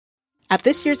At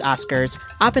this year's Oscars,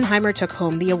 Oppenheimer took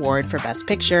home the award for Best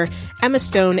Picture, Emma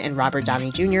Stone and Robert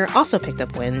Downey Jr. also picked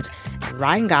up wins, and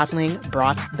Ryan Gosling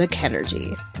brought the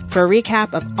Kenergy. For a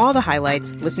recap of all the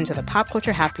highlights, listen to the Pop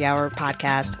Culture Happy Hour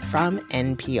podcast from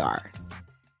NPR.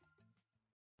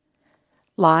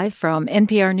 Live from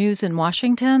NPR News in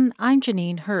Washington, I'm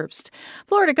Janine Herbst.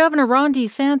 Florida Governor Ron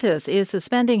DeSantis is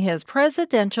suspending his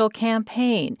presidential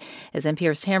campaign. As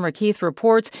NPR's Tamara Keith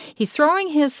reports, he's throwing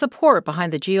his support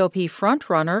behind the GOP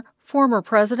frontrunner, former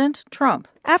President Trump.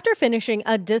 After finishing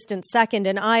a distant second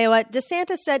in Iowa,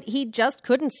 DeSantis said he just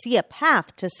couldn't see a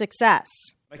path to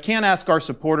success. I can't ask our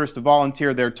supporters to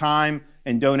volunteer their time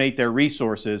and donate their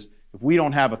resources if we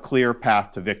don't have a clear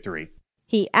path to victory.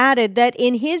 He added that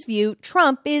in his view,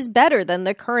 Trump is better than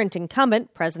the current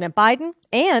incumbent, President Biden,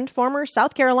 and former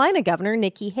South Carolina Governor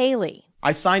Nikki Haley.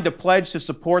 I signed a pledge to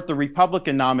support the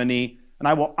Republican nominee, and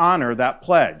I will honor that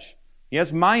pledge. He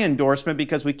has my endorsement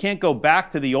because we can't go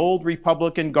back to the old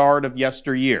Republican guard of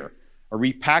yesteryear, a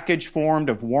repackaged form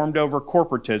of warmed-over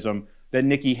corporatism that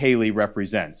Nikki Haley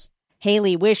represents.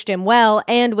 Haley wished him well,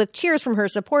 and with cheers from her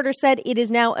supporters, said it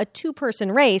is now a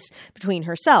two-person race between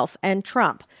herself and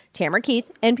Trump. Tamara Keith,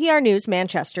 NPR News,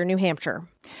 Manchester, New Hampshire.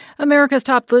 America's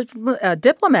top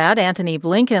diplomat Antony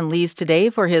Blinken leaves today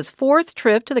for his fourth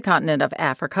trip to the continent of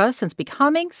Africa since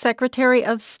becoming Secretary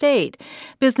of State.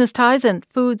 Business ties and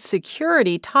food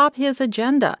security top his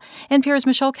agenda. NPR's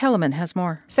Michelle Kellerman has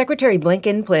more. Secretary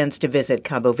Blinken plans to visit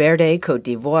Cabo Verde, Cote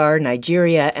d'Ivoire,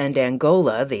 Nigeria, and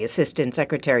Angola. The Assistant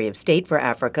Secretary of State for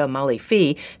Africa, Molly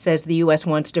Fee, says the U.S.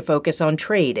 wants to focus on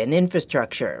trade and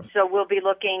infrastructure. So we'll be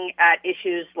looking at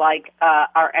issues like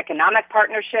our economic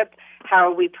partnership.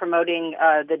 How are we promoting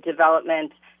the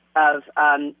development of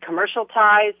commercial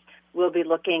ties? We'll be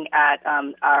looking at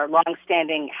our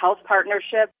longstanding health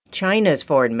partnership. China's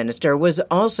foreign minister was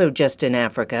also just in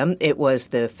Africa. It was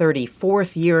the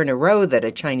 34th year in a row that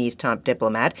a Chinese top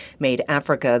diplomat made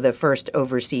Africa the first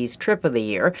overseas trip of the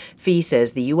year. Fee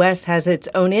says the U.S. has its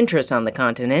own interests on the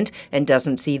continent and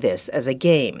doesn't see this as a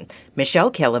game.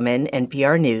 Michelle Kellerman,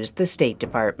 NPR News, the State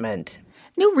Department.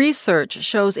 New research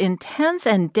shows intense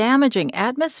and damaging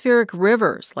atmospheric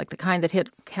rivers, like the kind that hit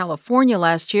California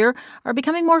last year, are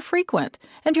becoming more frequent.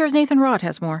 NPR's Nathan Roth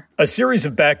has more. A series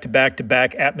of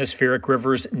back-to-back-to-back atmospheric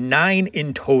rivers, 9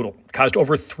 in total, caused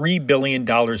over $3 billion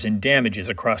in damages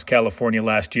across California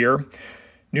last year.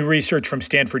 New research from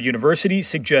Stanford University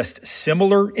suggests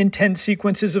similar intense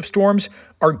sequences of storms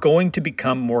are going to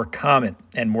become more common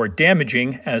and more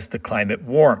damaging as the climate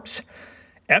warms.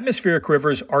 Atmospheric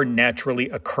rivers are naturally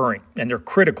occurring, and they're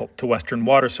critical to Western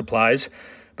water supplies.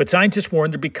 But scientists warn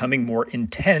they're becoming more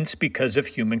intense because of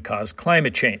human-caused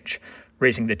climate change,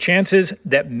 raising the chances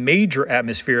that major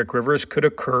atmospheric rivers could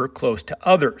occur close to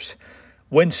others.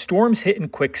 When storms hit in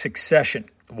quick succession,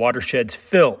 watersheds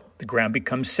fill, the ground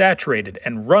becomes saturated,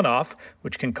 and runoff,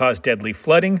 which can cause deadly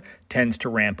flooding, tends to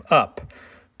ramp up.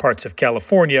 Parts of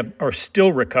California are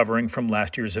still recovering from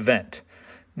last year's event.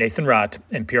 Nathan Roth,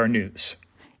 NPR News.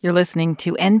 You're listening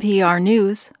to NPR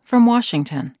News from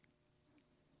Washington.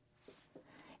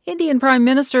 Indian Prime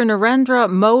Minister Narendra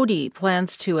Modi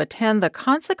plans to attend the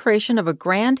consecration of a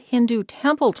grand Hindu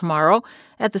temple tomorrow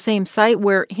at the same site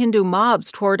where Hindu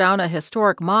mobs tore down a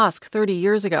historic mosque 30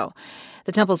 years ago.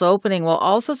 The temple's opening will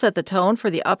also set the tone for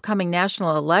the upcoming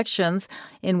national elections,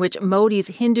 in which Modi's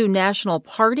Hindu National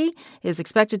Party is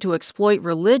expected to exploit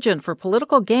religion for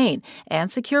political gain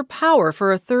and secure power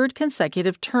for a third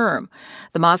consecutive term.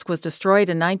 The mosque was destroyed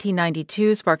in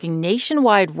 1992, sparking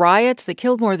nationwide riots that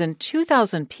killed more than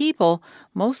 2,000 people,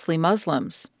 mostly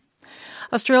Muslims.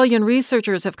 Australian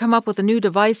researchers have come up with a new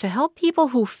device to help people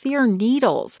who fear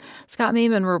needles. Scott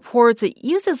Mayman reports it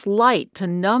uses light to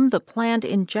numb the planned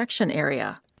injection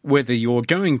area. Whether you're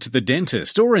going to the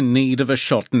dentist or in need of a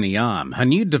shot in the arm, a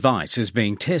new device is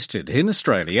being tested in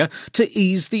Australia to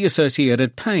ease the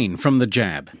associated pain from the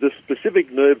jab. The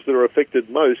specific nerves that are affected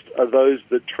most are those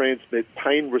that transmit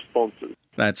pain responses.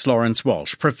 That's Lawrence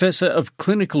Walsh, Professor of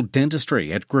Clinical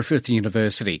Dentistry at Griffith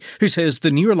University, who says the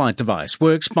Neuralight device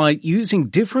works by using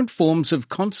different forms of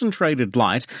concentrated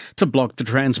light to block the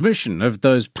transmission of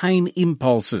those pain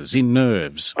impulses in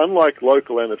nerves. Unlike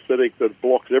local anaesthetic that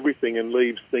blocks everything and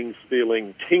leaves things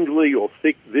feeling tingly or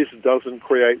thick, this doesn't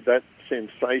create that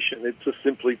sensation. It just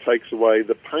simply takes away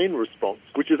the pain response,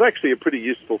 which is actually a pretty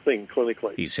useful thing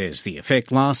clinically. He says the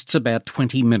effect lasts about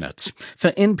 20 minutes.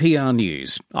 For NPR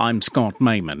News, I'm Scott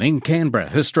Mayman in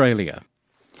Canberra, Australia.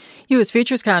 U.S.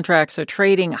 futures contracts are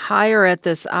trading higher at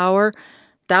this hour.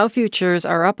 Dow futures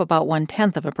are up about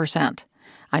 0.1%.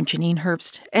 I'm Janine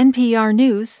Herbst, NPR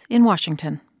News in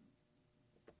Washington.